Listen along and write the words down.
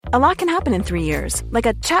A lot can happen in 3 years, like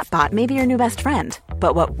a chatbot may be your new best friend.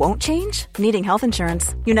 But what won't change? Needing health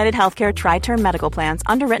insurance. United Healthcare Tri-Term Medical Plans,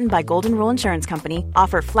 underwritten by Golden Rule Insurance Company,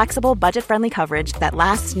 offer flexible, budget-friendly coverage that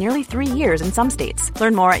lasts nearly 3 years in some states.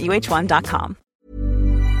 Learn more at uh1.com.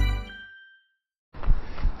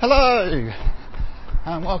 Hello,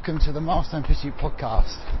 and welcome to the Milestone Pursuit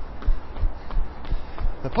podcast.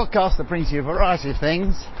 The podcast that brings you a variety of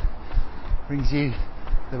things, brings you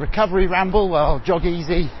the recovery ramble where I'll jog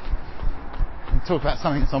easy and talk about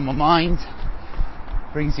something that's on my mind,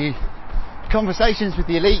 brings you conversations with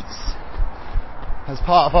the elites as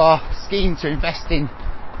part of our scheme to invest in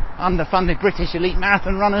underfunded British elite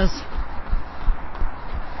marathon runners,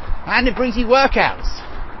 and it brings you workouts.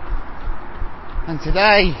 And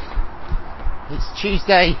today it's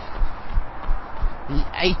Tuesday the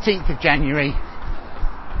 18th of January,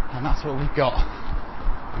 and that's what we've got.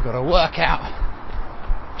 We've got a workout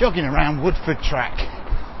jogging around Woodford Track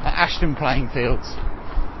at Ashton Playing Fields.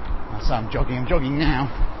 I say I'm jogging now.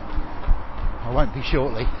 I won't be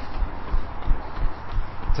shortly.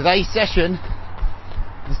 Today's session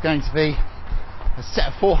is going to be a set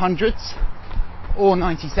of 400s or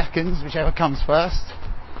 90 seconds, whichever comes first.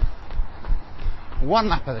 One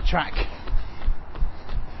lap of the track.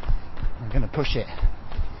 I'm going to push it.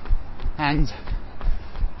 And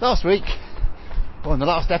last week, or in the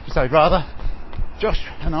last episode rather, Josh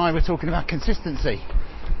and I were talking about consistency.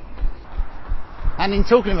 And in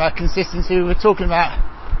talking about consistency, we were talking about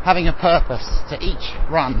having a purpose to each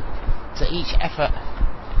run, to each effort.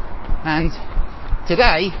 And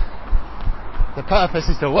today, the purpose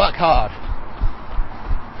is to work hard,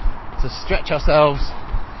 to stretch ourselves,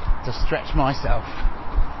 to stretch myself.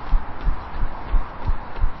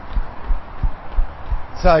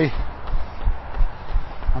 So,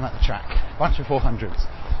 I'm at the track, bunch of 400s.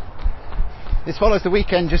 This follows the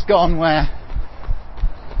weekend just gone where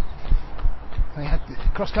we had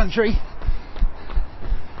cross country,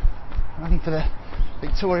 running for the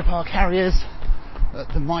Victoria Park Harriers at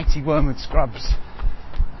the mighty Wormwood Scrubs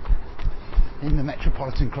in the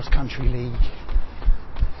Metropolitan Cross Country League.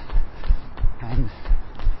 And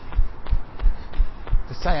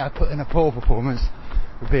to say I put in a poor performance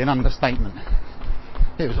would be an understatement.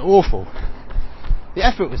 It was awful. The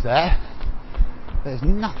effort was there. There's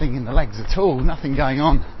nothing in the legs at all, nothing going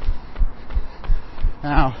on.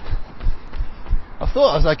 Now, I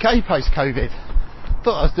thought I was okay post-COVID.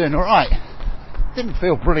 Thought I was doing alright. Didn't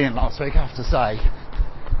feel brilliant last week, I have to say.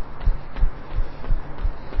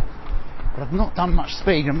 But I've not done much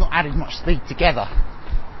speed, I've not added much speed together.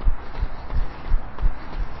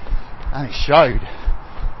 And it showed.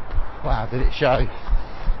 Wow, did it show.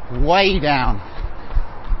 Way down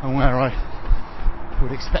on where I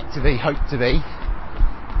would expect to be, hope to be.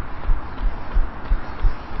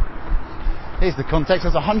 Here's the context. I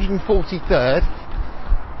was 143rd,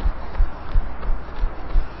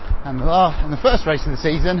 and in the first race of the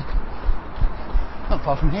season, not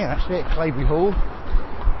far from here actually, at Claybury Hall,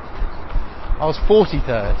 I was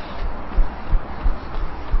 43rd.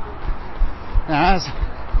 Now, as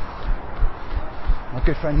my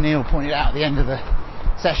good friend Neil pointed out at the end of the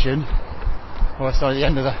session, the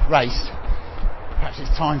end of the race, perhaps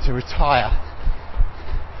it's time to retire.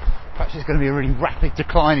 Perhaps it's going to be a really rapid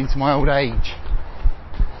decline into my old age.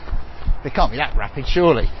 But it can't be that rapid,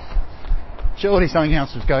 surely. Surely something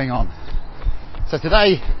else was going on. So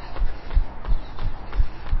today,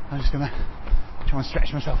 I'm just going to try and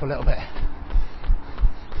stretch myself a little bit.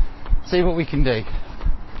 See what we can do.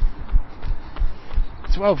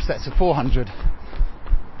 12 sets of 400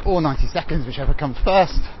 or 90 seconds, whichever comes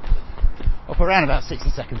first, or for around about 60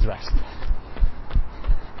 seconds rest.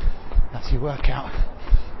 That's your workout.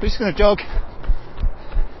 We're just going to jog.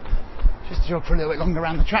 Just to jog for a little bit longer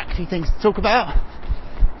around the track. A few things to talk about.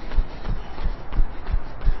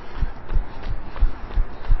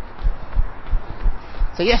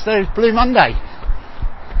 So yesterday was Blue Monday.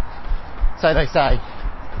 So they say.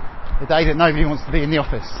 The day that nobody wants to be in the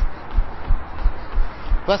office.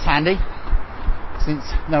 But that's handy, since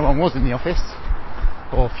no one was in the office.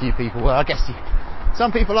 Or a few people were. I guess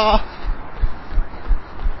some people are.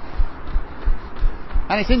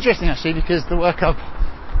 And it's interesting actually, because the work I've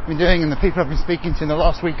been doing and the people I've been speaking to in the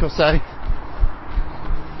last week or so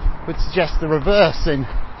would suggest the reverse in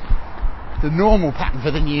the normal pattern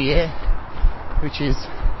for the new year, which is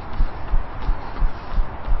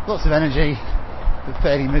lots of energy but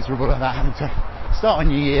fairly miserable about having to start a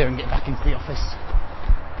new year and get back into the office.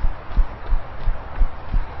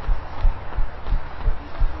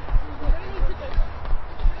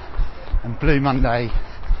 And Blue Monday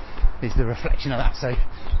is the reflection of that. So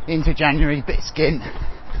into January, bit skint,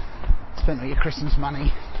 spent all your Christmas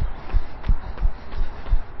money,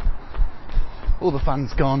 all the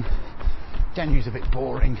fun's gone. January's a bit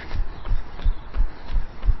boring.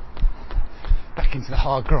 Back into the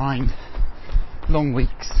hard grind. Long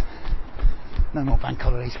weeks. No more bank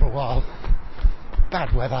holidays for a while.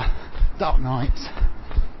 Bad weather. Dark nights.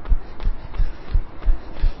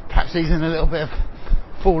 Perhaps even a little bit of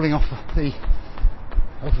falling off the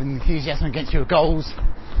enthusiasm against your goals.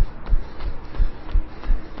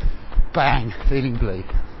 Bang, feeling blue.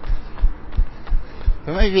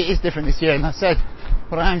 But maybe it is different this year, and I said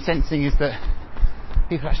what I am sensing is that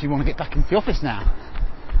people actually want to get back into the office now.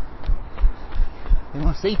 They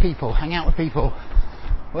want to see people, hang out with people.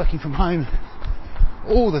 Working from home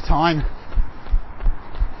all the time,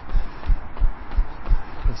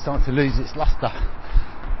 it's starting to lose its lustre.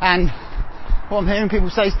 And what I'm hearing people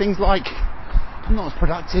say is things like, I'm not as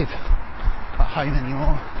productive at home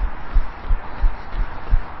anymore.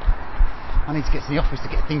 I need to get to the office to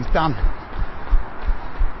get things done.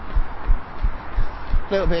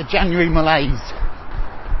 A little bit of January malaise.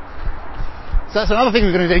 So that's another thing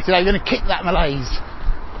we're going to do today. We're going to kick that malaise.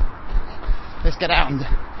 Let's get out and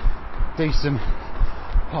do some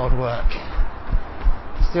hard work.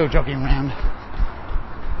 Still jogging around.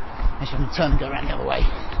 Actually, I'm going to turn and go around the other way.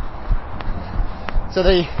 So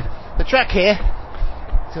the track here,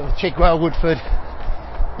 sort of Chigwell, Woodford,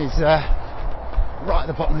 is right at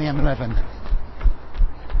the bottom of the M11,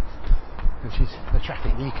 which is the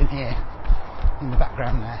traffic that you can hear in the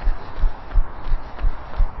background there.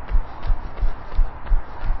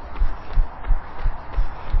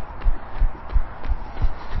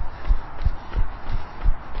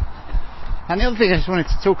 And the other thing I just wanted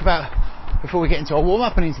to talk about before we get into our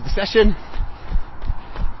warm-up and into the session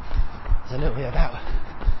is a little bit about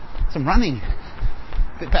some running.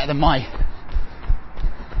 A bit better than my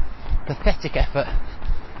pathetic effort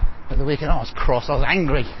at the weekend. I was cross, I was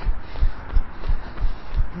angry.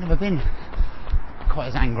 I've never been quite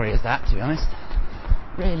as angry as that, to be honest.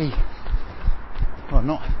 Really, well,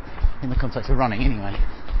 not in the context of running anyway.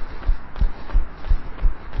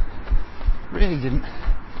 Really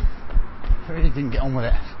didn't get on with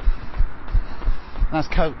it. And as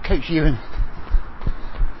Coach Ewan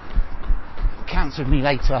counselled me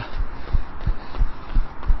later,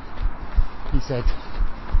 he said,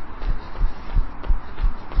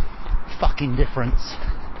 fucking difference.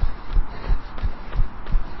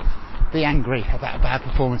 Be angry about a bad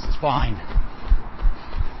performance, it's fine,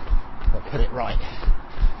 but put it right.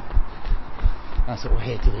 That's what we're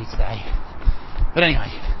here to do today. But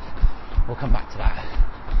anyway, we'll come back to that.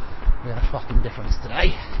 We had a fucking difference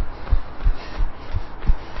today.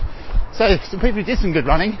 So, some people who did some good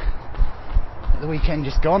running at the weekend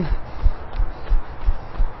just gone.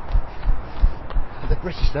 At the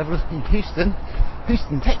British level in Houston,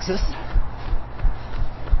 Texas.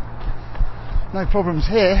 No problems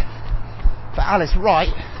here for Alice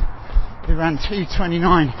Wright, who ran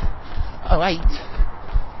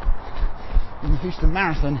 2:29.08 in the Houston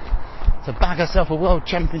Marathon to bag herself a World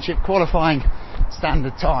Championship qualifying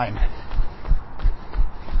standard time.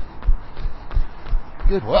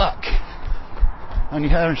 Good work. Only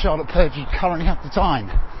her and Charlotte Purdy currently have the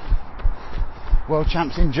time. World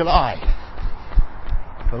champs in July.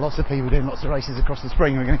 For lots of people doing lots of races across the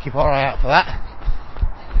spring, we're going to keep our eye out for that.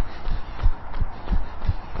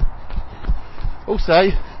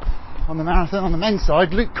 Also, on the marathon, on the men's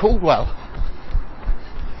side, Luke Caldwell.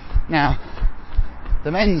 Now,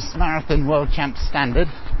 the men's marathon world champ standard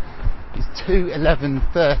is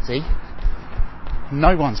 2:11:30.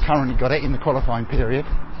 No one's currently got it in the qualifying period.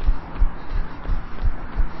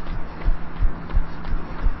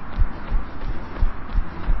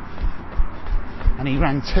 And he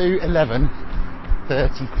ran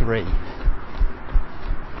 2:11:33.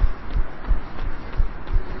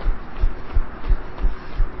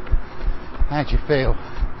 How do you feel?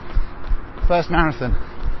 First marathon.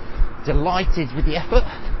 Delighted with the effort,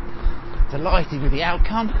 delighted with the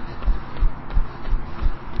outcome,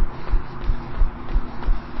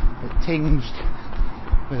 but tinged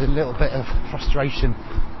with a little bit of frustration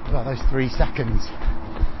about those 3 seconds.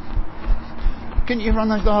 Couldn't you run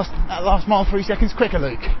that last mile 3 seconds quicker,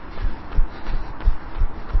 Luke?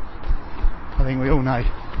 I think we all know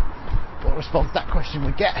what response that question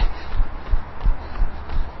would get.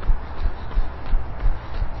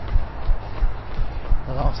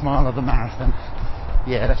 The last mile of the marathon.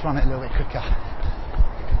 Yeah, let's run it a little bit quicker.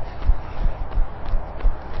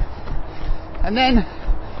 And then,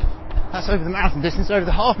 that's over the marathon distance. Over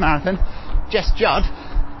the half marathon, Jess Judd,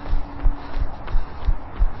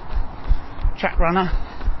 track runner,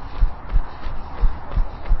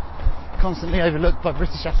 constantly overlooked by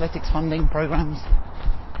British athletics funding programmes.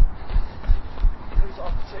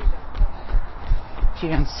 She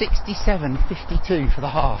ran 67.52 for the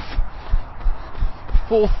half.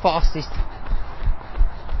 4th fastest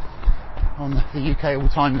on the UK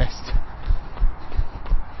all-time list.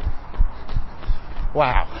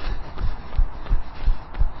 Wow.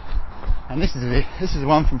 And this is the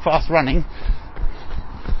one from Fast Running,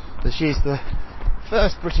 that she is the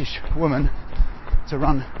first British woman to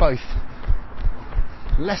run both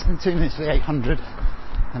less than 2 minutes for the 800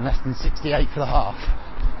 and less than 68 for the half.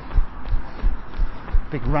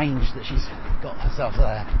 Big range that she's got herself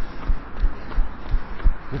there.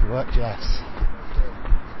 Good work, Jess.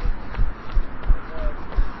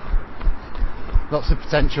 Lots of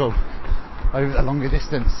potential over the longer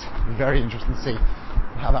distance. It'll be very interesting to see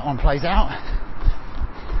how that one plays out.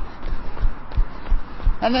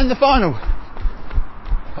 And then the final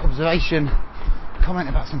observation, comment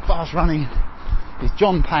about some fast running, is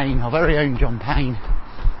John Payne, our very own John Payne.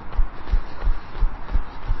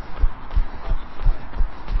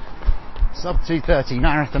 Sub 2:30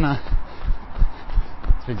 marathoner.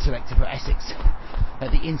 Has been selected for Essex at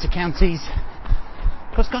the Inter-Counties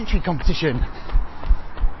cross-country competition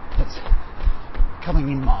that's coming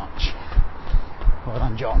in March. Well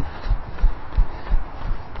done, John.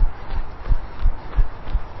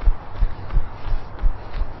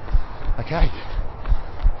 Okay.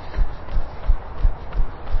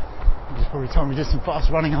 It's probably time we did some fast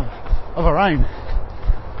running of our own.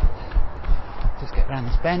 Just get around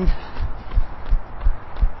this bend.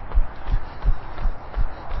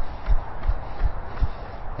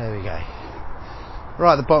 There we go.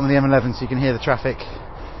 Right at the bottom of the M11, so you can hear the traffic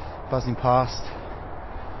buzzing past.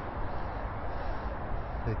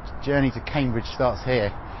 The journey to Cambridge starts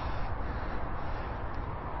here.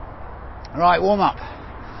 Right, warm up.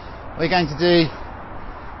 We're going to do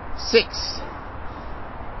 6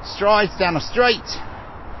 strides down a straight.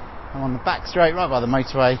 I'm on the back straight right by the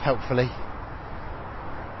motorway, helpfully.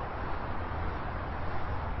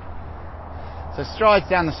 So strides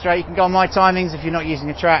down the straight. You can go on my timings if you're not using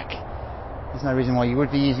a track. There's no reason why you would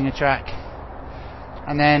be using a track.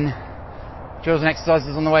 And then drills and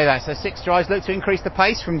exercises on the way back. So 6 strides. Look to increase the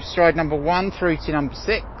pace from stride number 1 through to number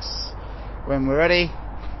 6. When we're ready,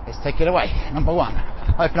 let's take it away. Number 1.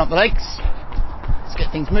 Open up the legs. Let's get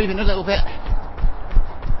things moving a little bit.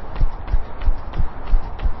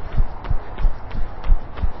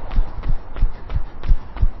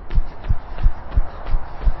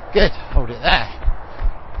 Good, hold it there.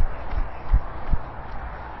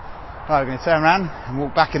 Right, we're going to turn around and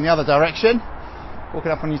walk back in the other direction.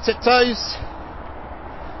 Walking up on your tiptoes.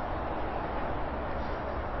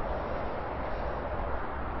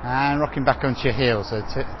 And rocking back onto your heels. So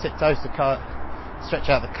tiptoes to stretch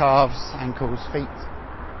out the calves, ankles, feet,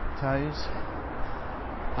 toes.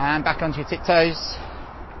 And back onto your tiptoes.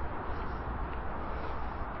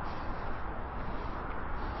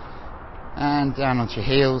 And down onto your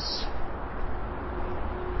heels.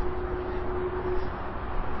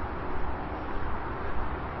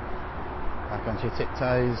 Back onto your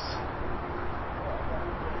tiptoes.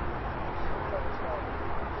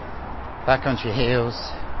 Back onto your heels.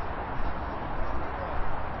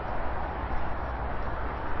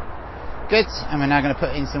 Good, and we're now going to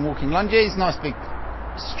put in some walking lunges. Nice big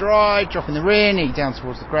stride, dropping the rear knee down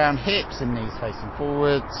towards the ground, hips and knees facing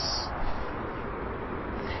forwards.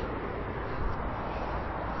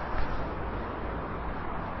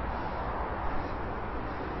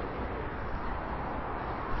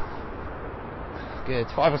 Good,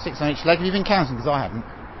 5 or 6 on each leg. Have you been counting? Because I haven't.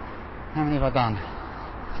 How many have I done?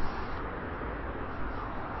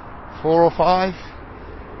 4 or 5?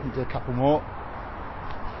 I'll do a couple more.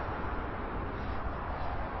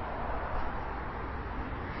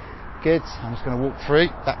 Good, I'm just going to walk through,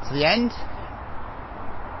 back to the end.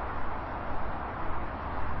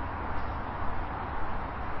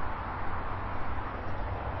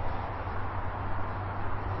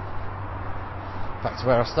 Back to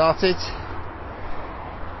where I started.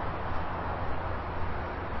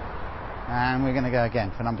 And we're going to go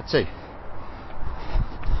again for number 2.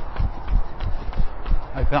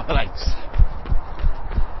 Open up the legs.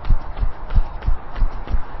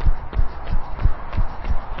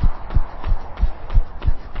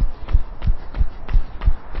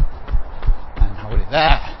 And hold it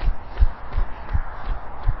there.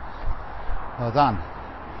 Well done.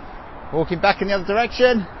 Walking back in the other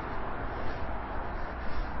direction.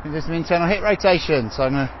 Do some internal hip rotation. So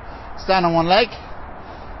I'm going to stand on one leg.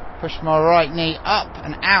 Push my right knee up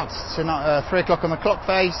and out to 3 o'clock on the clock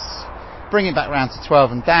face. Bring it back round to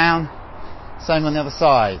 12 and down. Same on the other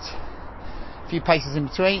side. A few paces in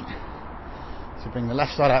between. So bring the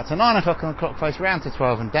left side out to 9 o'clock on the clock face, round to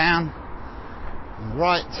 12 and down. And the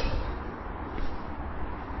right.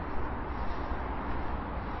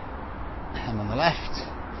 and on the left.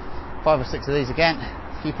 5 or 6 of these again,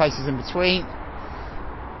 a few paces in between.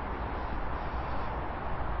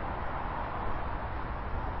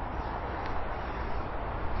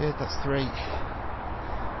 Good, that's 3.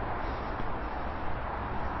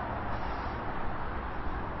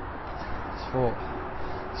 That's 4.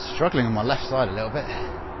 Struggling on my left side a little bit.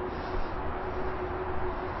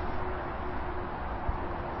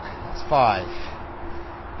 That's 5.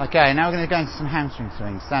 Okay, now we're going to go into some hamstring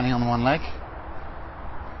swings, standing on one leg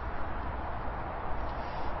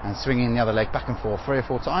and swinging the other leg back and forth 3 or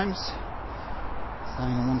 4 times.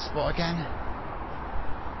 Standing on one spot again.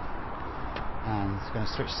 And it's going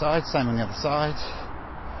to switch sides, same on the other side.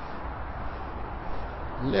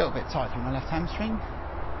 A little bit tight through my left hamstring.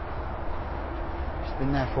 It's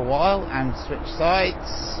been there for a while, and switch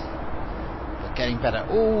sides. But getting better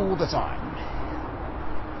all the time.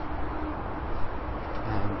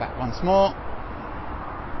 And back once more.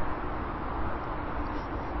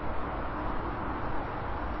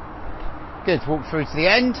 Good, walk through to the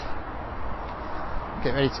end.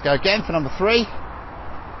 Get ready to go again for number 3.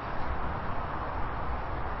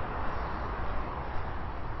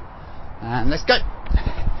 And let's go.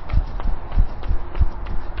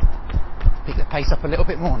 Pick the pace up a little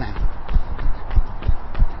bit more now.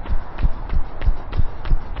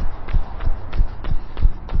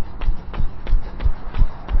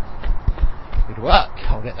 Good work,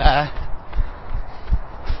 hold it there.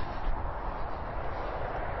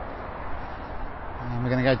 And we're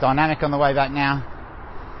going to go dynamic on the way back now.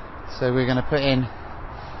 So we're going to put in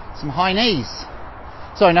some high knees.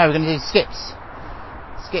 Sorry, no, we're going to do skips.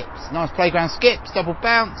 Skips, nice playground skips, double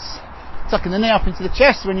bounce, tucking the knee up into the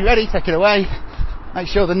chest. When you're ready, take it away. Make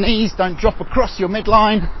sure the knees don't drop across your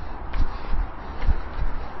midline.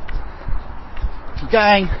 Keep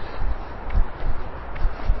going.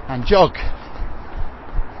 And jog.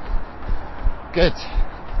 Good.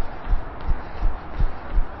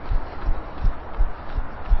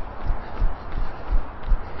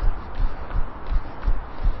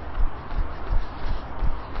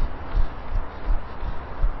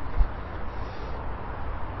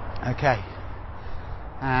 Okay,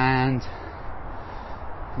 and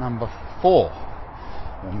number 4,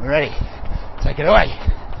 when we're ready, take it away.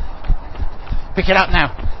 Pick it up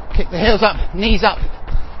now, kick the heels up, knees up,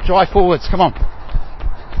 drive forwards, come on.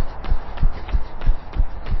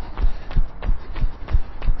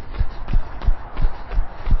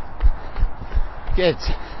 Good.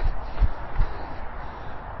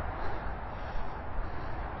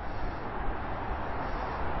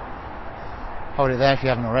 Hold it there if you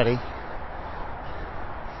haven't already.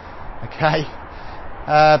 Okay.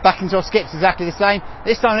 Back into our skips, exactly the same.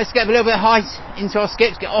 This time let's get a little bit of height into our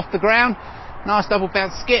skips, get off the ground. Nice double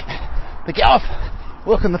bounce skip. But get off,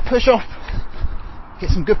 work on the push off, get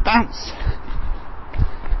some good bounce.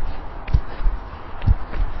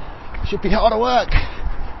 Should be harder work.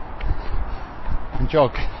 And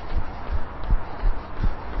jog.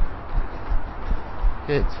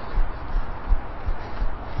 Good.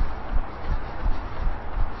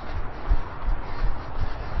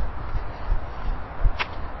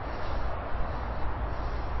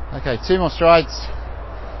 Okay, 2 more strides.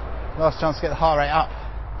 Last chance to get the heart rate up.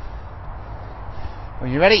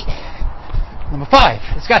 When you're ready, number 5,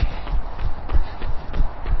 let's go.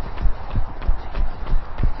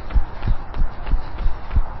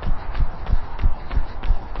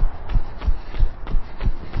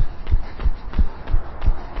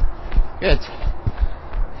 Good.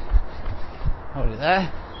 Hold it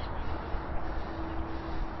there.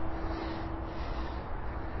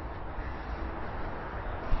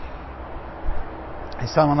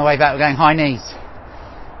 This time on the way back we're going high knees.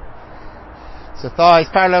 So thighs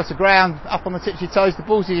parallel to ground, up on the tips of your toes, the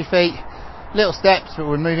balls of your feet. Little steps, but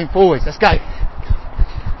we're moving forwards. Let's go.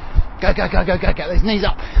 Go, go, go, go, go. Get those knees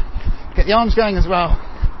up. Get the arms going as well.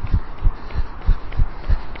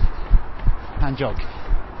 And jog.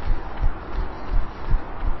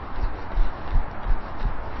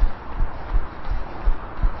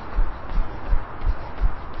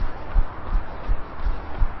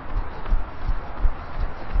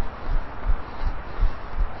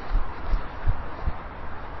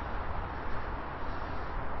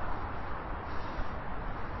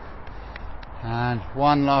 And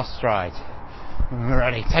one last stride. We're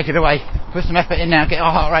ready. Take it away. Put some effort in now. Get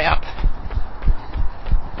our heart rate up.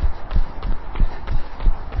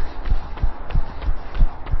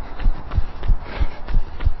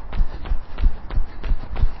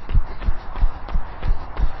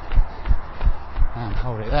 And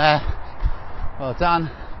hold it there. Well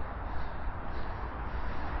done.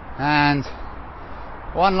 And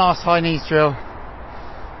one last high knees drill.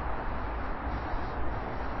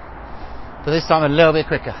 but this time a little bit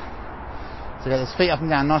quicker. So get those feet up and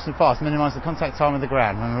down nice and fast, minimise the contact time with the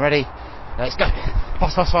ground. When we're ready, let's go.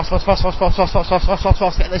 Fast, fast, fast, fast, fast, fast, fast, fast, fast, fast, fast, fast,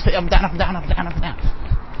 fast. Get those feet up and down, up and down, up and down, up and down.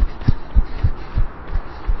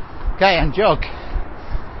 Okay, and jog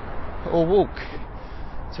or walk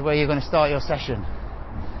to where you're going to start your session.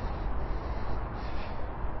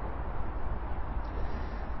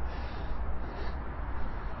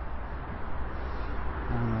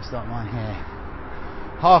 I'm going to start mine here.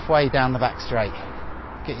 Halfway down the back straight.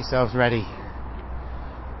 Get yourselves ready.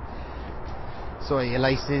 Sort your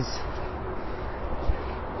laces.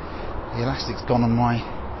 The elastic's gone on my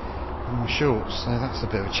shorts, so that's a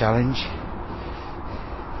bit of a challenge.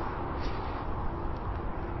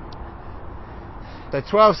 So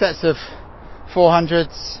 12 sets of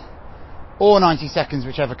 400s or 90 seconds,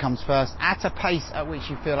 whichever comes first, at a pace at which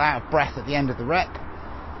you feel out of breath at the end of the rep.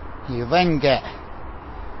 You'll then get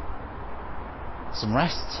some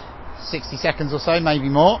rest, 60 seconds or so, maybe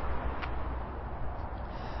more,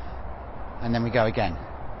 and then we go again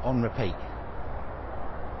on repeat.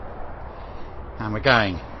 And we're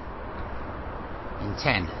going in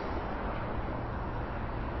 10,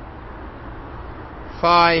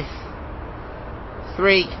 5,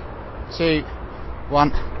 3, 2,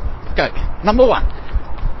 1, go. Number 1.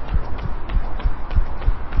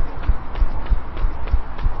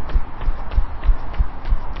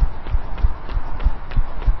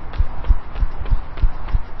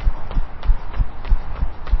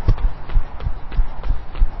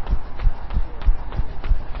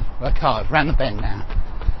 Work hard, round the bend now.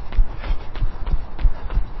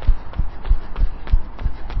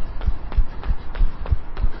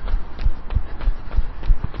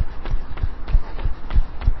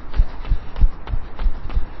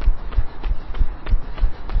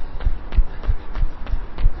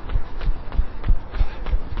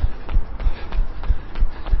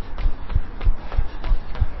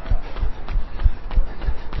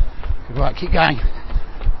 Good work, keep going.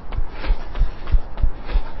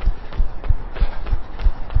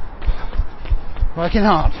 Working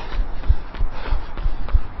hard.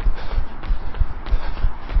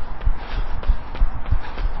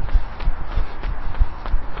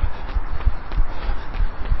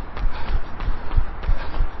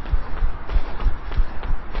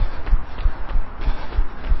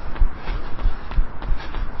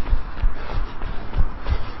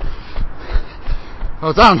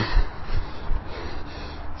 Well done.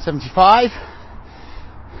 75.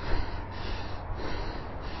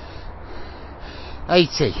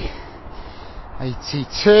 80,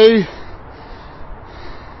 82,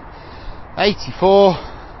 84,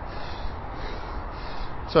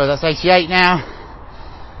 sorry, that's 88 now,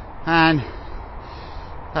 and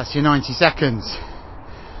that's your 90 seconds.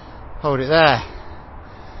 Hold it there.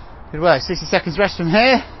 Good work. 60 seconds rest from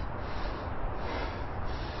here.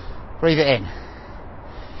 Breathe it in.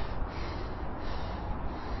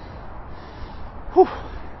 Whew.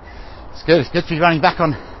 It's good. It's good to be running back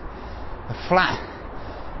on a flat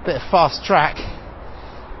bit of fast track.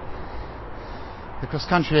 The cross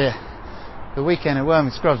country the weekend at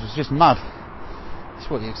Wormwood Scrubs was just mud. That's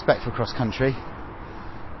what you expect for cross country,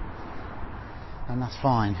 and that's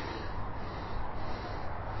fine.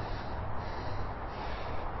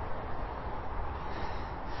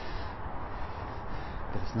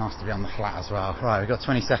 But it's nice to be on the flat as well. Right, we've got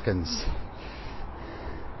 20 seconds.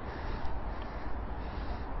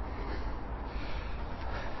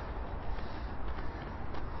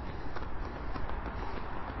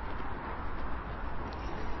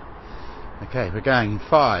 Okay, we're going in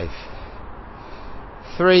 5,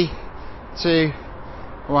 3, 2,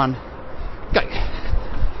 1, go.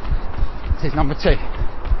 This is number 2.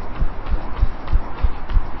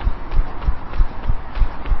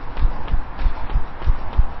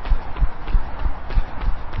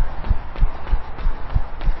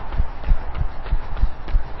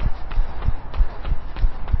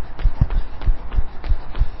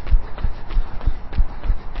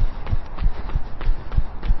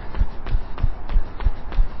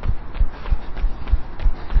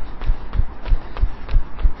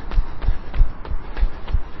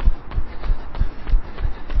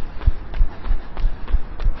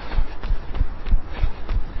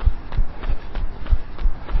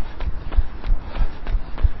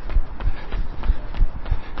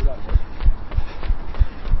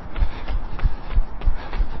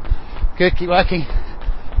 Good, keep working.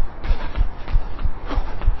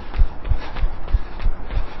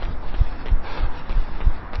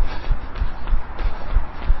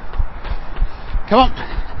 Come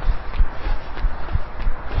on.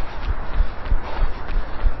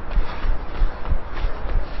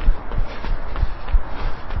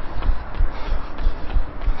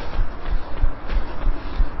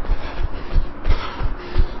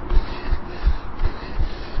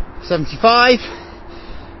 75,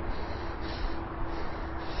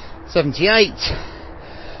 78,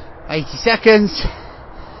 80 seconds,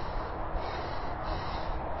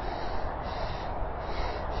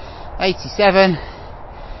 87,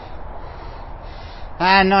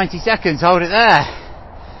 and 90 seconds. Hold it there.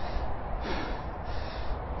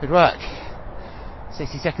 Good work.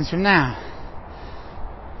 60 seconds from now.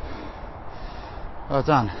 Well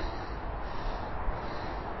done.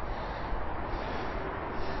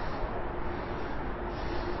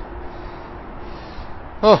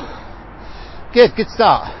 Oh, good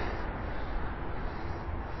start.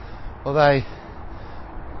 Although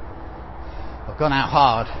I've gone out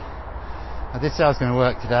hard. I did say I was going to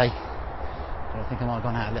work today, but I think I might have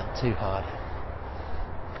gone out a little too hard.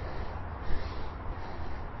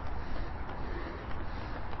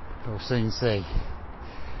 We'll soon see.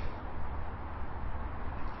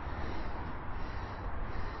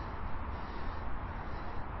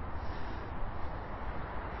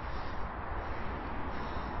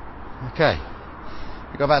 Okay,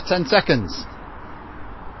 we've got about 10 seconds.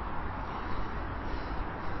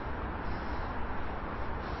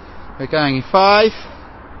 We're going in 5,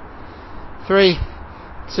 3,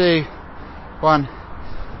 2, 1.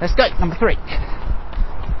 Let's go. Number 3.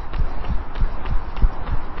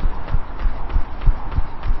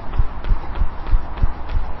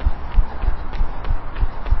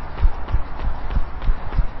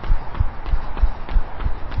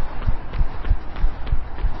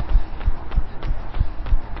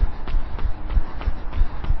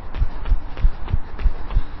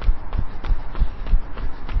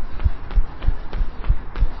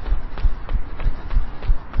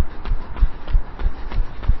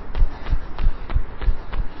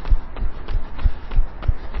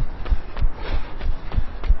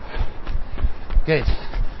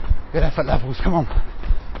 Good effort levels, come on.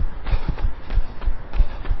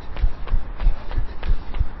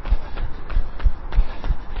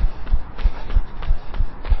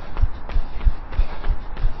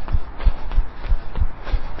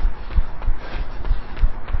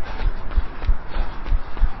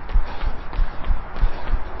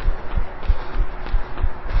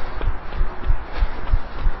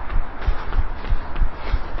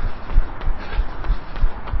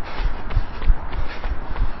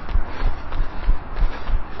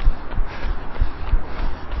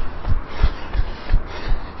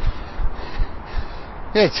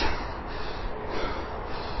 Good.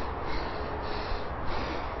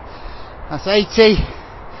 That's 80,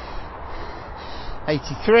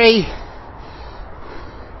 83,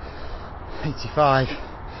 85,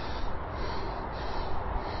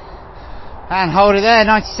 and hold it there,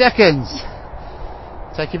 90 seconds.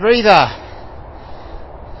 Take your breather.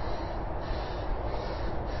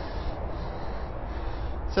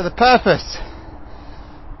 So the purpose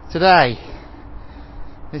today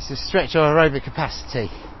is to stretch our aerobic capacity.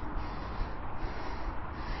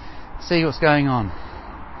 See what's going on.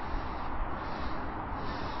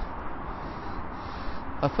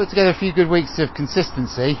 I've put together a few good weeks of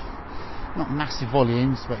consistency, not massive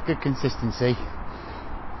volumes, but good consistency,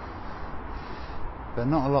 but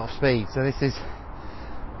not a lot of speed. So this is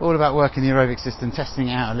all about working the aerobic system, testing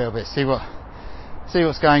it out a little bit, see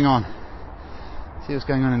what's going on, see what's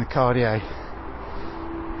going on in the cardio,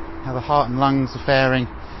 how the heart and lungs are faring,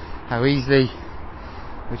 how easily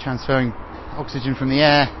we're transferring oxygen from the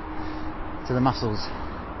air to the muscles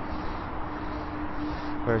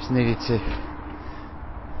where it's needed to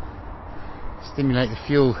stimulate the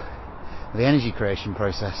fuel, the energy creation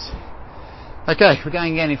process. Okay, we're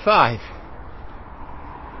going again in 5,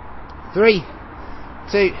 3,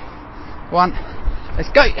 2, 1, let's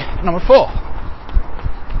go. Number 4.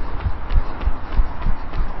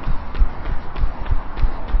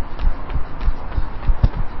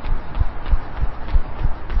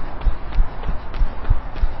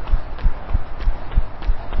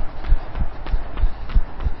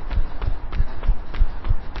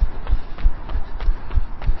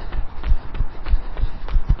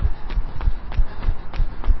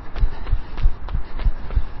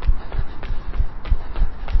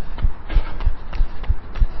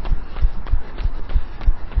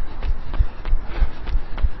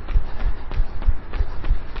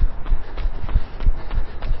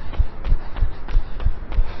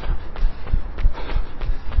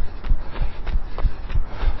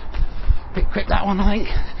 Bit quick that one, I think.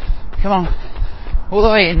 Come on, all the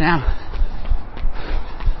way in now.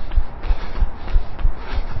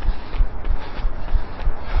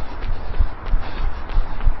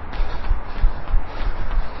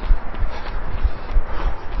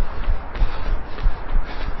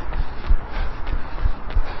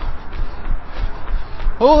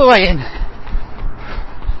 All the way in.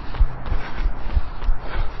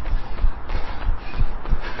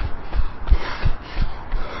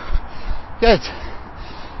 Good.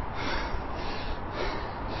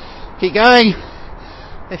 Keep going.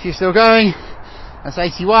 If you're still going, that's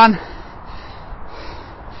 81.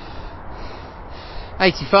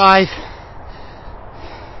 85.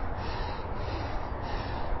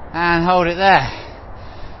 And hold it there.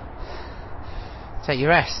 Take your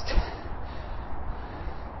rest.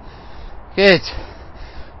 Good.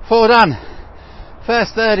 4 done.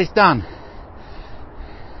 First third is done.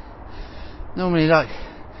 Normally like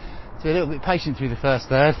to be a little bit patient through the first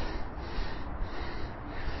third,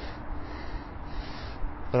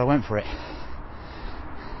 but I went for it.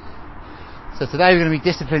 So today we're going to be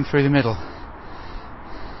disciplined through the middle.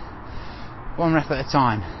 1 rep at a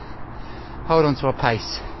time. Hold on to our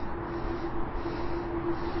pace.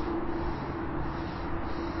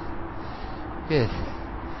 Good.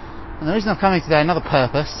 And the reason I'm coming today, another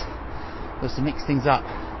purpose, was to mix things up.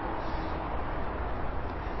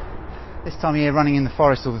 This time of year, running in the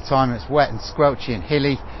forest all the time, it's wet and squelchy and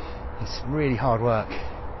hilly. It's really hard work.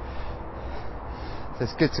 So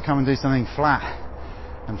it's good to come and do something flat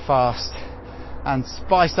and fast and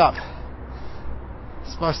spice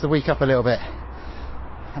the week up a little bit.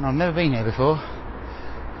 And I've never been here before,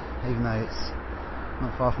 even though it's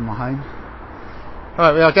not far from my home.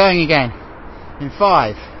 Alright, we are going again. In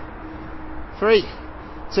 5, 3,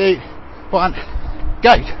 2, 1, go!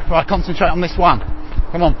 Right, concentrate on this one.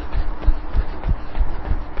 Come on.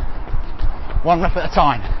 1 rep at a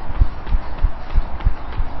time.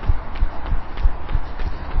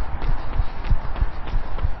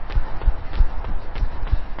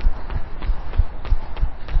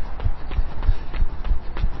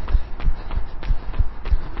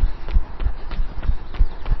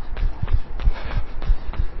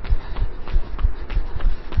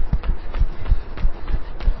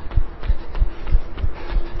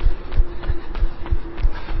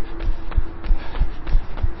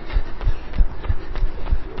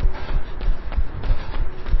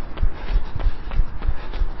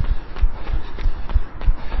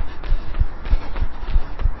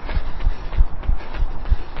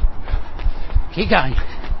 Keep going.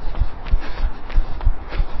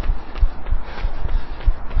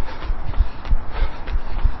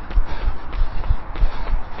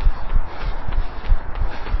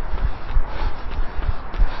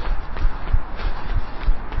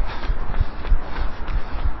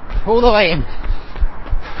 All the way in.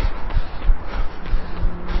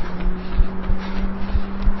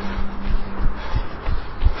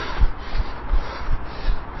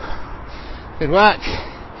 Good work.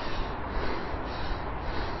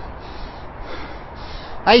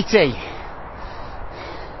 80,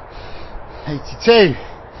 82,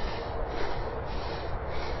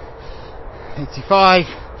 85,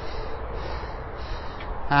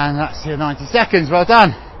 and that's your 90 seconds. Well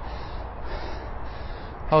done.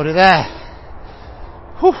 Hold it there.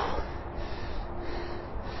 Whew.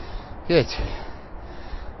 Good.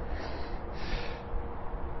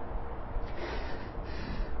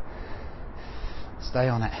 Stay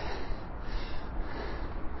on it.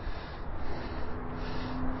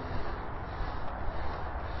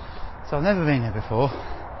 So I've never been here before.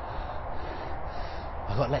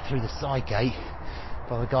 I got let through the side gate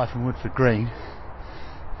by the guy from Woodford Green.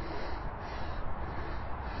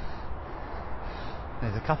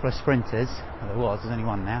 There's a couple of sprinters, well, there's only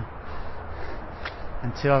one now,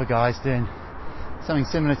 and 2 other guys doing something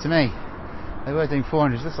similar to me. They were doing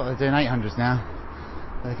 400s, looks like they're doing 800s now.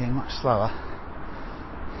 They're getting much slower.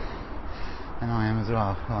 And I am as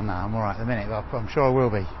well. Oh no, I'm alright at the minute, but I'm sure I will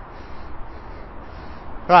be.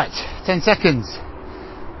 Right, 10 seconds.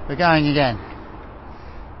 We're going again.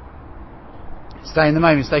 Stay in the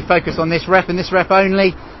moment, stay focused on this rep and this rep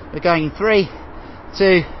only. We're going in 3,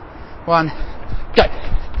 2, 1, go!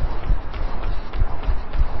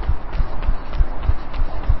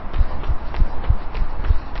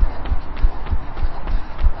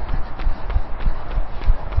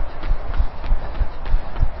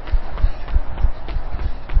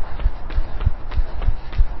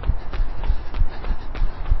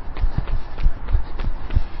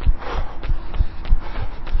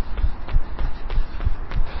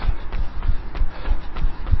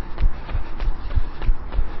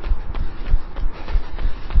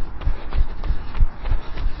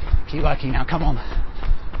 Keep working now, come on.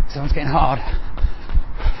 Someone's getting hard.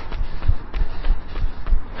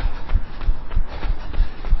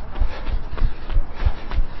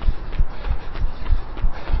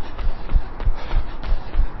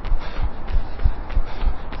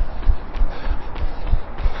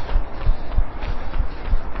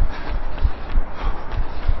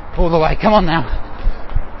 All the way, come on now.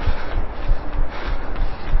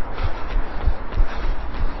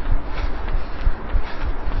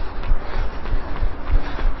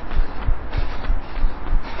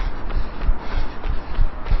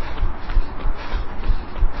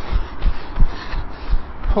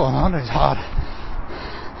 Oh, 100 is hard.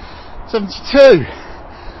 72.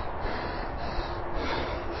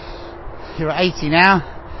 You're at 80 now.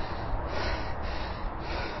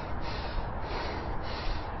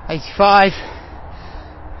 85.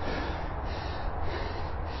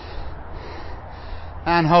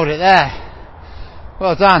 And hold it there.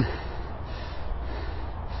 Well done.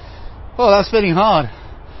 Oh, that's feeling hard.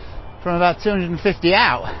 From about 250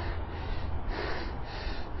 out.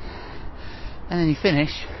 And then you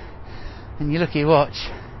finish and you look at your watch.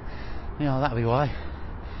 You know, that'll be why.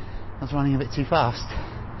 I was running a bit too fast.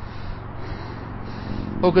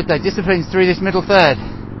 All good though, disciplines through this middle third.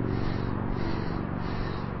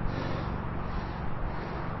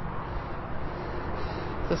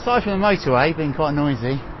 So aside from the motorway being quite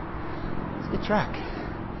noisy, it's a good track.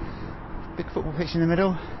 Big football pitch in the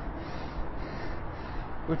middle.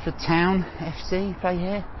 Woodford Town FC play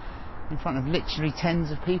here, in front of literally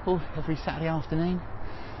tens of people every Saturday afternoon.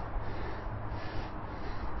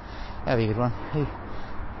 That'll be a good one.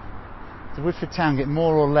 Does Woodford Town get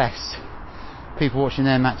more or less people watching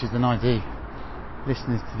their matches than I do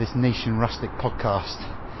listeners to this niche and rustic podcast?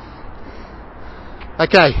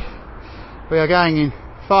 Okay, we are going in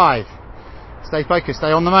 5. Stay focused,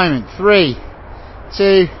 stay on the moment. 3,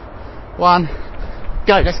 2, 1,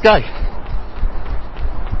 go, let's go.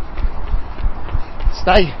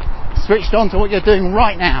 Stay switched on to what you're doing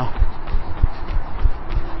right now.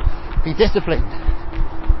 Be disciplined.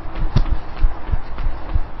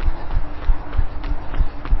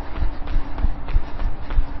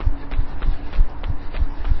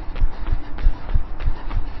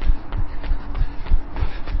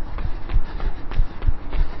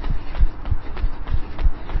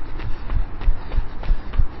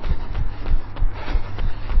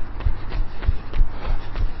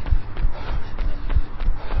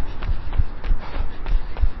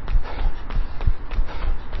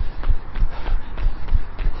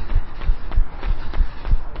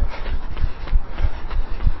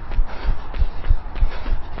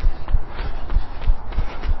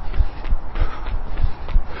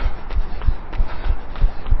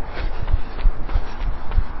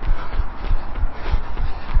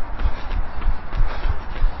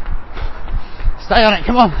 Stay on it,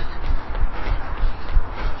 come on.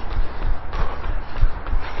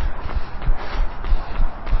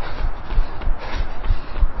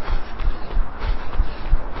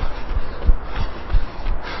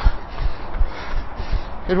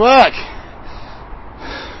 Good work.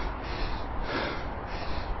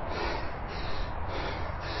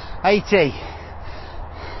 $80,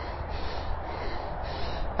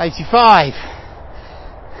 $85,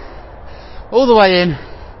 all the way in.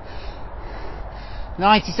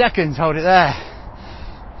 90 seconds, hold it there.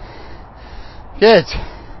 Good.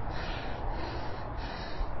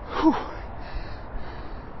 Whew.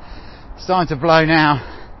 It's starting to blow now,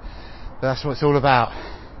 but that's what it's all about.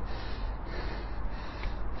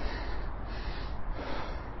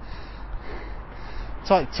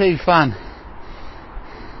 Type 2 fun.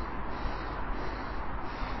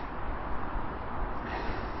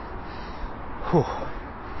 Whew.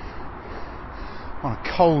 On a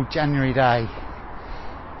cold January day.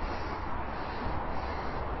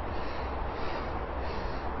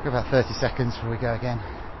 About 30 seconds before we go again.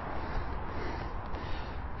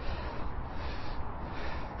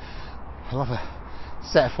 I love a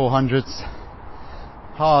set of 400s.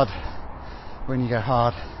 Hard when you go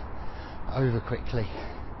hard, over quickly.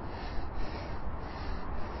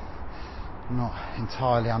 Not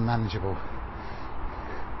entirely unmanageable.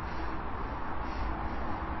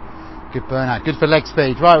 Good burnout, good for leg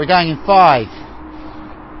speed. Right, we're going in 5,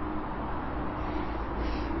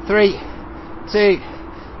 3, 2,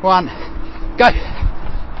 1, go.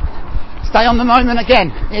 Stay on the moment again,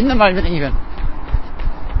 in the moment even.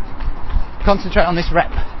 Concentrate on this rep.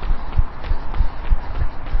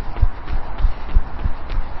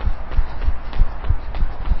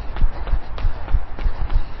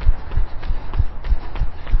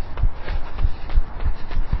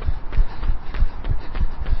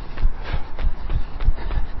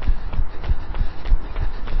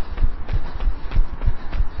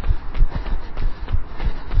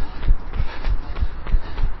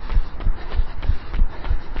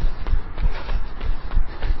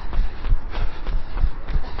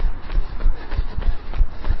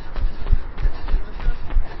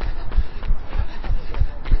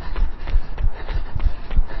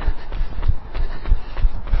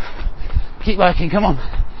 Keep working, come on.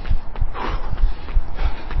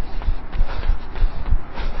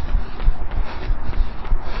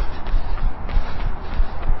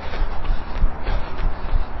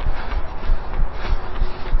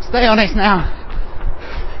 Stay on it now.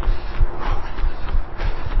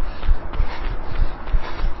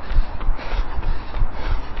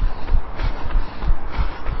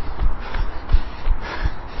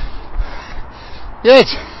 Good.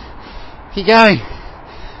 Keep going.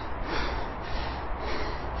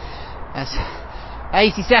 That's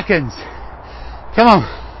 80 seconds. Come on.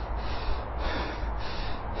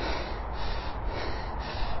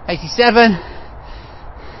 87.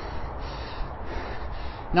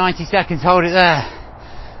 90 seconds. Hold it there.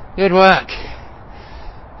 Good work.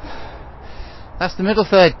 That's the middle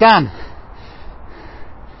third done.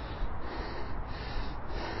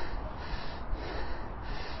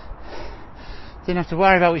 Didn't have to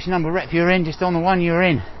worry about which number rep you're in, just on the one you're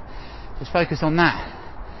in. Just focus on that.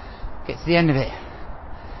 Get to the end of it.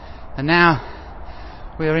 And now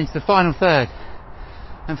we are into the final third.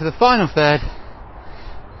 And for the final third,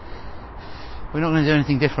 we're not going to do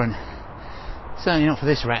anything different. Certainly not for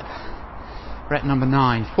this rep. Rep number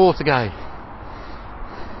 9. 4 to go.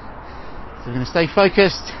 So we're going to stay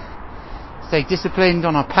focused, stay disciplined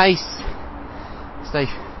on our pace, stay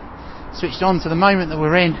switched on to the moment that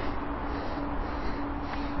we're in.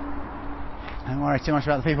 Don't worry too much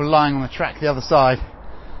about the people lying on the track the other side.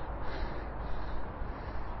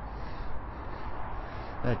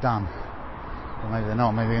 They're done. Or maybe they're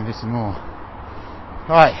not, maybe we're going to do some more.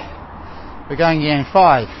 Right, we're going again.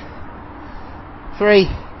 5, 3,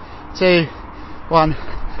 2, 1,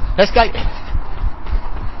 let's go.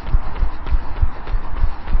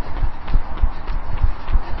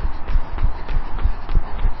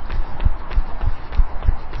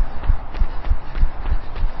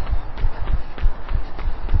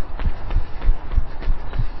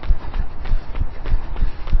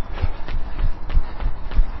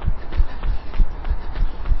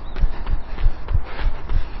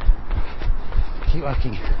 Keep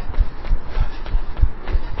working.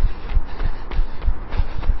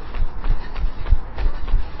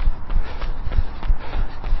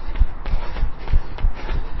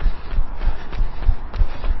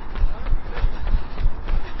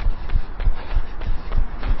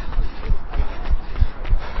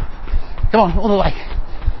 Come on, all the way.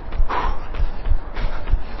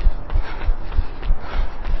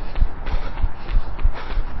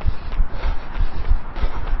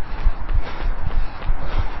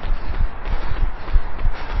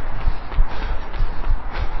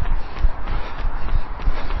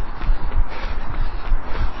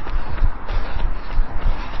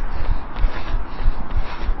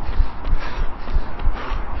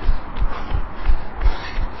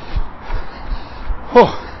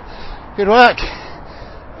 Oh, good work.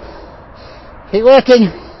 Keep working.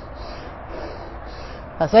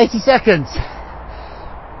 That's 80 seconds.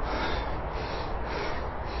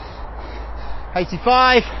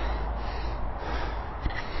 85.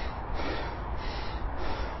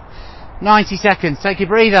 90 seconds. Take your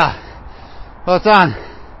breather. Well done.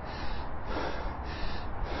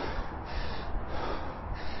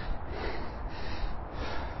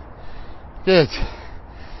 Good.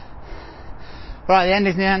 Right, the end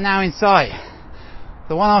is now in sight.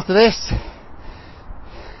 The one after this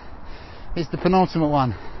is the penultimate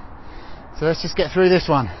one. So let's just get through this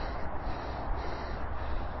one.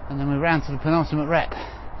 And then we're round to the penultimate rep.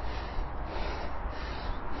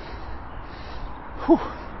 Whew.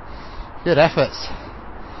 Good efforts.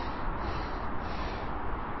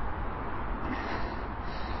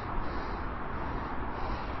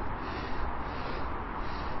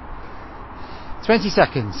 "20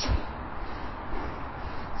 seconds.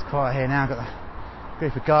 It's quiet here now, got a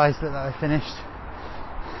group of guys that they finished.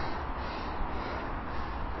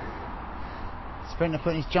 Sprinter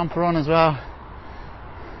putting his jumper on as well.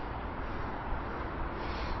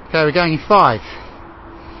 Okay, we're going in 5,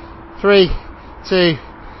 3, 2,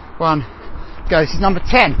 1, go. This is number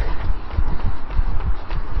 10.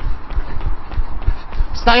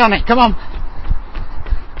 Stay on it, come on.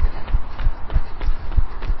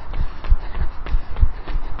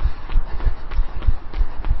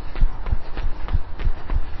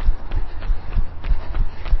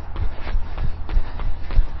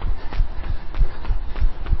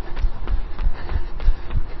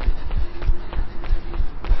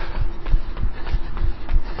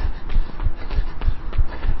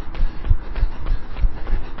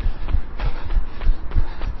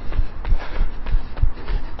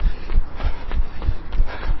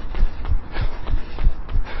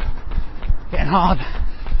 Getting hard.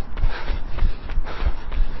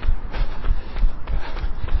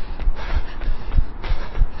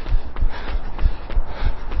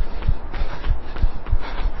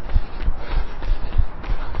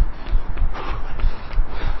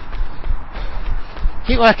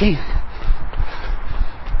 Keep working.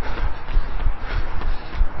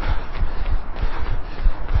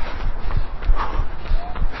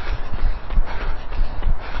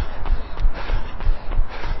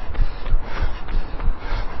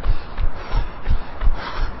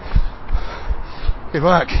 Good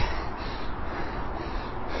work.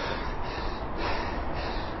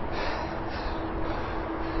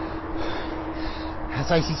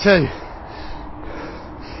 That's 82.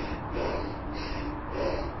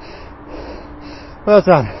 Well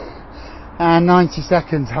done. And 90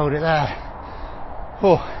 seconds, hold it there.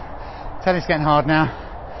 Oh, tell it's getting hard now.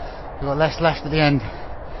 We've got less left at the end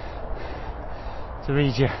to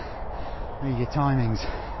read your timings.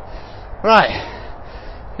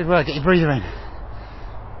 Right, good work, get your breather in.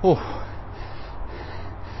 Oh,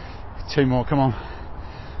 2 more, come on.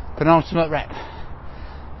 Penultimate rep.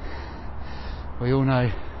 We all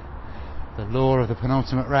know the law of the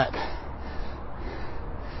penultimate rep.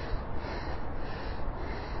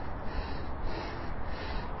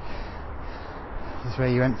 This is where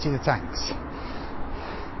you empty the tanks.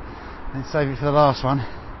 Then save it for the last one.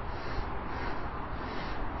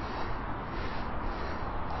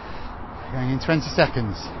 Going in 20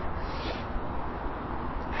 seconds.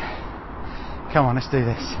 Come on, let's do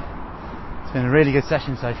this. It's been a really good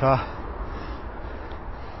session so far.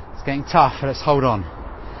 It's getting tough, but let's hold on.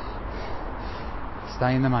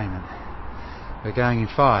 Stay in the moment. We're going in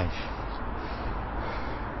 5,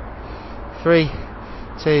 3,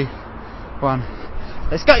 2, 1.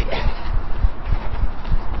 Let's go!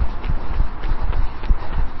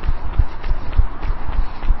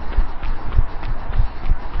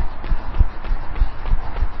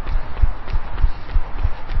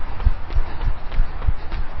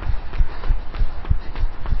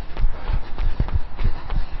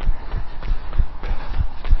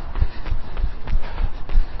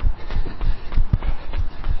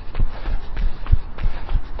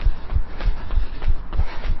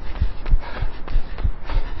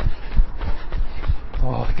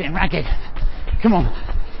 Getting ragged. Come on.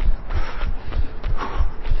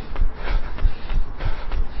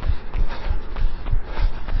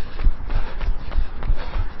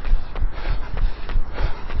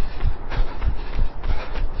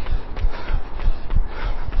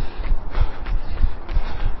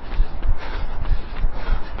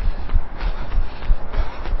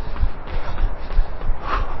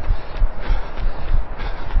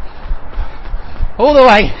 All the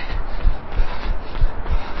way.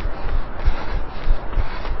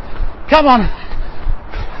 Come on.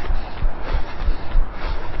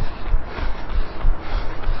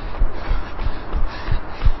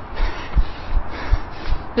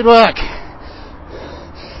 Good work.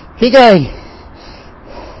 Keep going.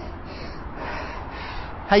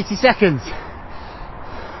 80 seconds.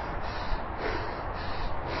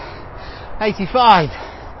 85.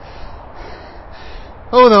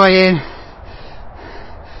 All the way in.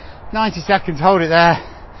 90 seconds, hold it there.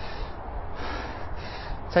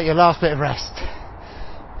 Take your last bit of rest.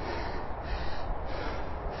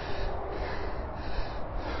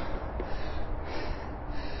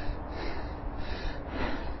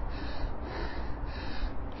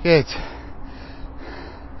 Good.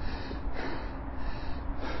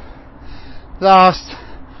 Last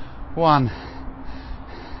one.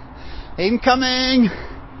 Incoming.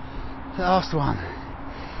 Last one.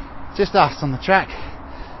 Just us on the track.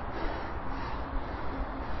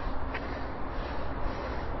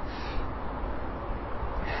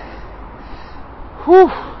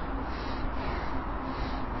 Whew.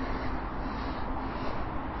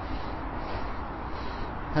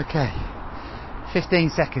 Okay,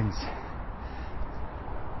 15 seconds.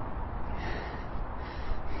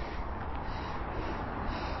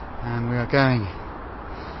 And we are going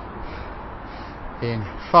in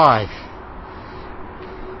 5,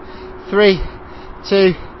 3,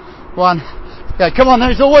 2, 1. Go, come on,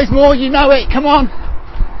 there's always more, you know it, come on.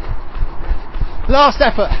 Last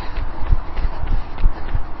effort.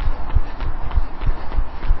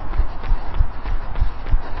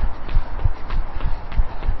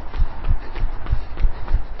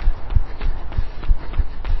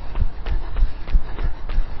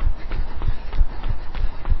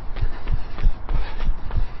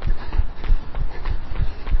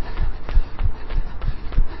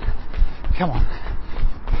 Come on.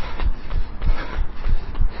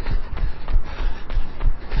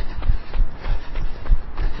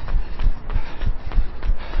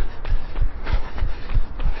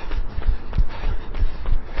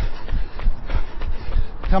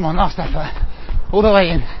 Come on, last effort. All the way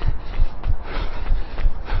in.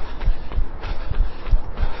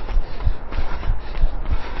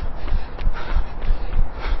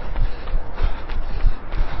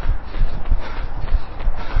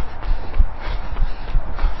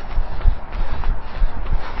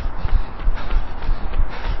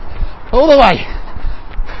 All the way.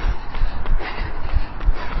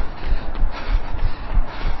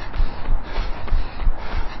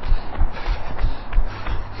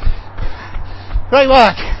 Great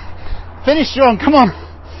work. Finish strong, come on.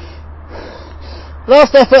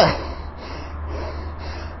 Last effort.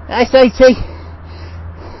 That's 80.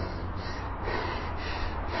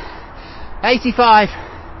 85.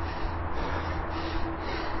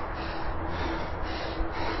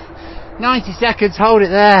 90 seconds, hold it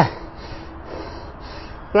there.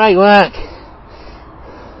 Great work.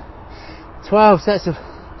 12 sets of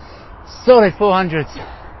solid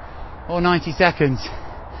 400s or 90 seconds.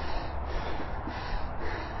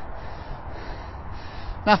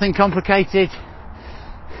 Nothing complicated,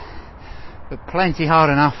 but plenty hard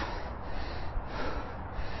enough.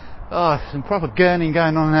 Oh, some proper gurning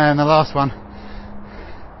going on there in the last one.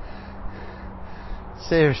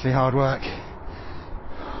 Seriously hard work.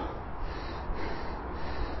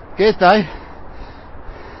 Good though.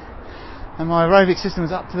 And my aerobic system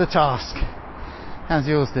is up to the task. How's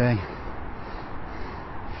yours doing?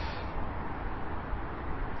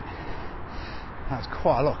 That was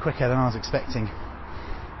quite a lot quicker than I was expecting.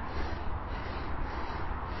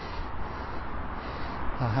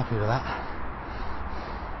 I'm happy with that.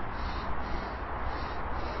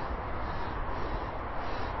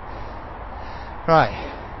 Right,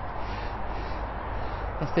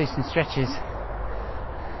 let's do some stretches.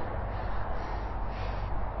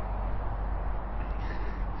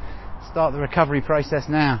 Start the recovery process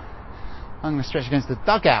now. I'm going to stretch against the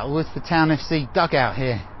dugout, Woodford Town FC dugout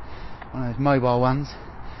here. One of those mobile ones.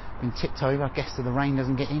 Been tipped over, I guess, so the rain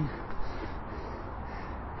doesn't get in.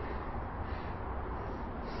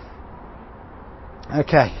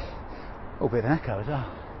 Okay, a bit of an echo as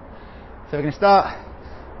well. So we're going to start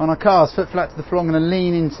on our calves, foot flat to the floor. I'm going to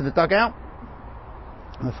lean into the dugout.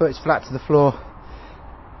 My foot is flat to the floor,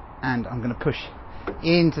 and I'm going to push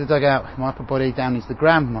into the dugout. My upper body down into the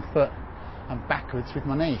ground, my foot and backwards with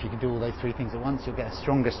my knee. If you can do all those three things at once, you'll get a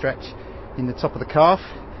stronger stretch in the top of the calf.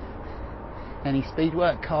 Any speed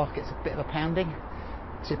work, calf gets a bit of a pounding,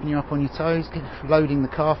 tipping you up on your toes, loading the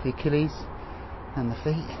calf, the Achilles and the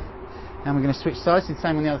feet. And we're going to switch sides, do the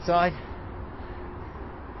same on the other side.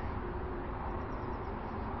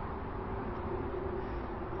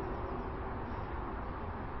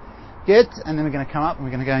 Good, and then we're going to come up and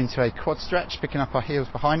we're going to go into a quad stretch, picking up our heels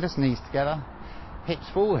behind us, knees together, hips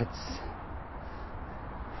forwards.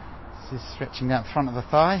 This is stretching down the front of the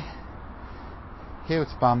thigh, heel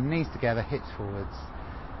to bum, knees together, hips forwards.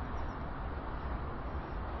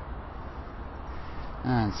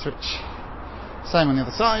 And switch, same on the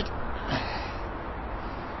other side.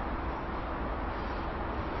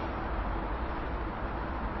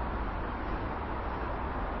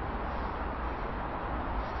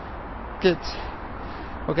 Good.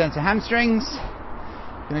 We'll go into hamstrings.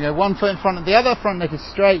 Going to go one foot in front of the other, front leg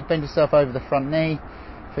is straight, bend yourself over the front knee,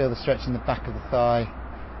 feel the stretch in the back of the thigh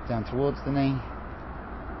down towards the knee.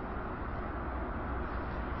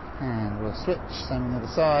 And we'll switch, same on the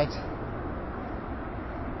other side.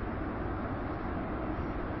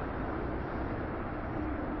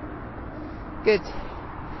 Good.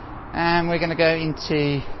 And we're going to go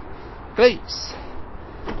into glutes.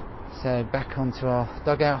 So back onto our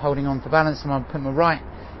dugout, holding on for balance, and I'm putting my right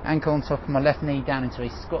ankle on top of my left knee down into a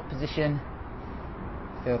squat position.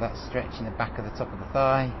 Feel that stretch in the back of the top of the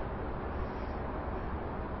thigh.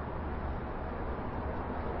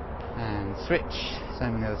 And switch,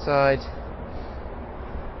 same on the other side.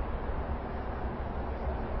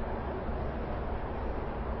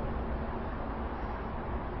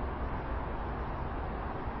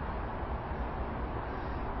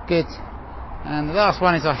 Good. And the last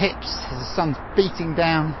one is our hips, as the sun's beating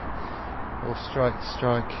down, or strike,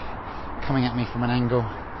 coming at me from an angle.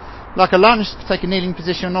 Like a lunge, take a kneeling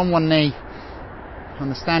position on one knee. On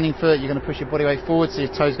the standing foot, you're going to push your body weight forward, so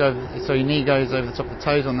your toes go over, so your knee goes over the top of the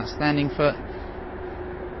toes on that standing foot.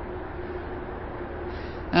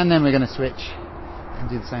 And then we're going to switch and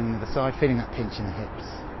do the same on the other side, feeling that pinch in the hips.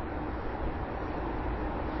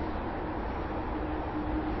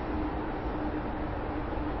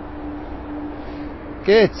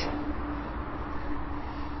 Good.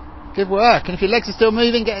 Good work. And if your legs are still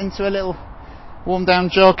moving, get into a little warm down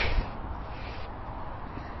jog.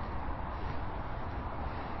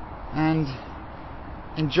 And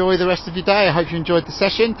enjoy the rest of your day. I hope you enjoyed the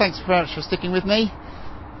session. Thanks very much for sticking with me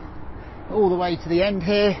all the way to the end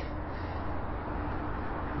here.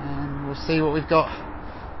 And we'll see what we've got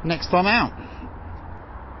next time out.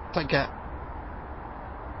 Take care.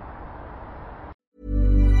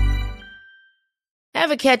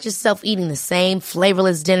 Ever catch yourself eating the same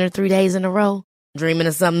flavorless dinner 3 days in a row? Dreaming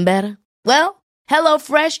of something better? Well,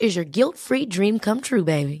 HelloFresh is your guilt-free dream come true,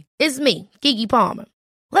 baby. It's me, Keke Palmer.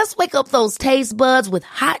 Let's wake up those taste buds with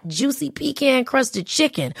hot, juicy pecan-crusted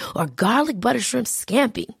chicken or garlic butter shrimp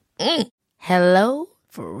scampi. Hello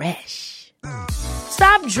Fresh.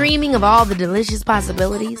 Stop dreaming of all the delicious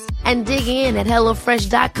possibilities and dig in at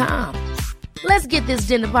HelloFresh.com. Let's get this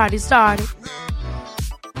dinner party started.